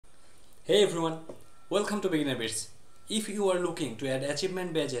Hey everyone, welcome to Beginner Bits. If you are looking to add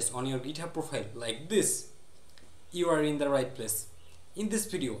achievement badges on your GitHub profile like this, you are in the right place. In this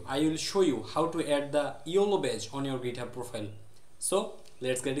video, I will show you how to add the YOLO badge on your GitHub profile. So,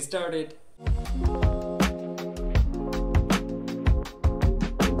 let's get started.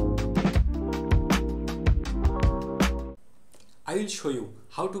 I will show you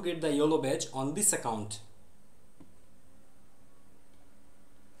how to get the YOLO badge on this account.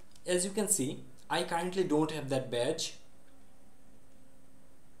 As you can see, I currently don't have that badge.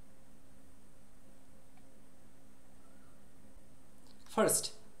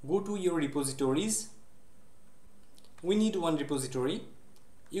 First, go to your repositories. We need one repository.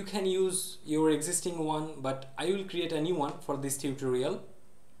 You can use your existing one, but I will create a new one for this tutorial.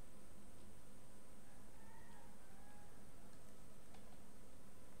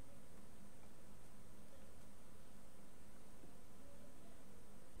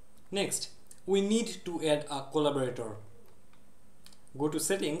 Next, we need to add a collaborator. Go to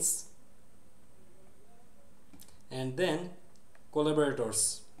settings and then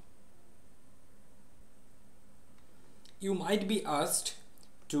collaborators. You might be asked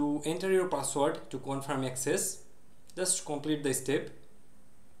to enter your password to confirm access. Just complete the step.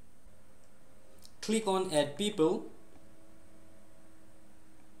 Click on add people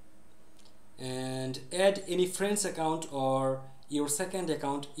and add any friend's account or your second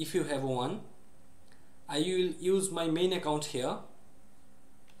account if you have one. I will use my main account here.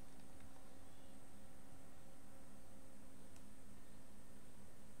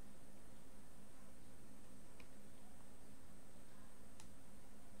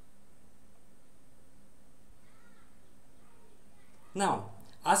 Now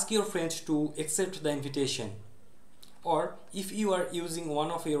ask your friend to accept the invitation, or if you are using one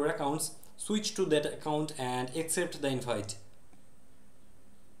of your accounts, switch to that account and accept the invite.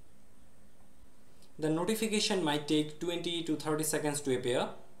 The notification might take 20 to 30 seconds to appear.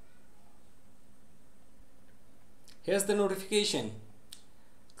 Here's the notification.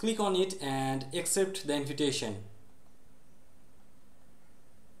 Click on it and accept the invitation.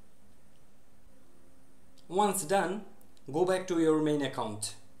 Once done, go back to your main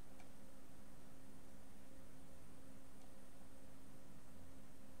account.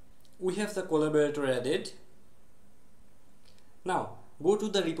 We have the collaborator added. Now go to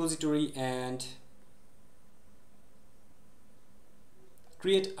the repository and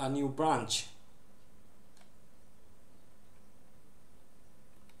create a new branch.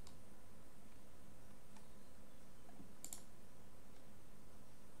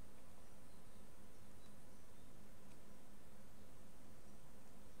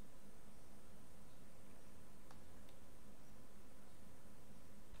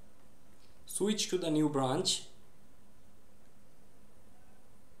 Switch to the new branch.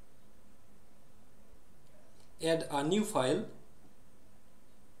 Add a new file,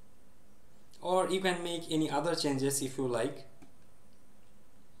 or you can make any other changes if you like.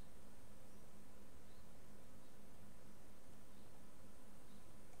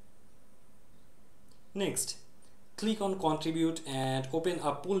 Next, click on contribute and open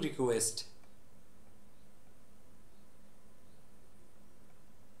a pull request.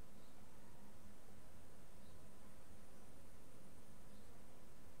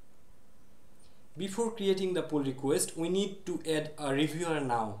 Before creating the pull request, we need to add a reviewer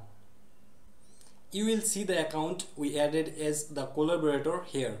now. You will see the account we added as the collaborator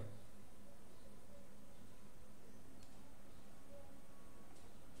here.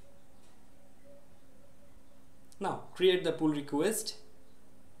 Now create the pull request.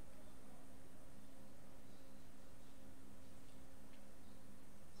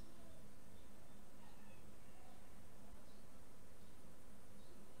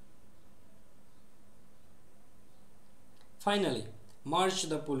 Finally, merge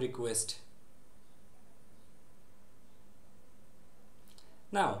the pull request.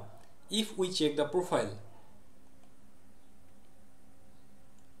 Now, if we check the profile,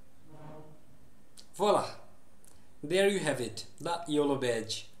 voila! There you have it, the YOLO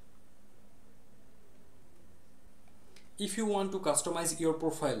badge. If you want to customize your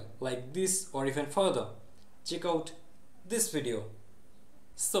profile like this or even further, check out this video.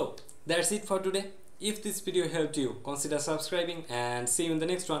 So, that's it for today. If this video helped you, consider subscribing and see you in the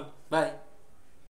next one. Bye!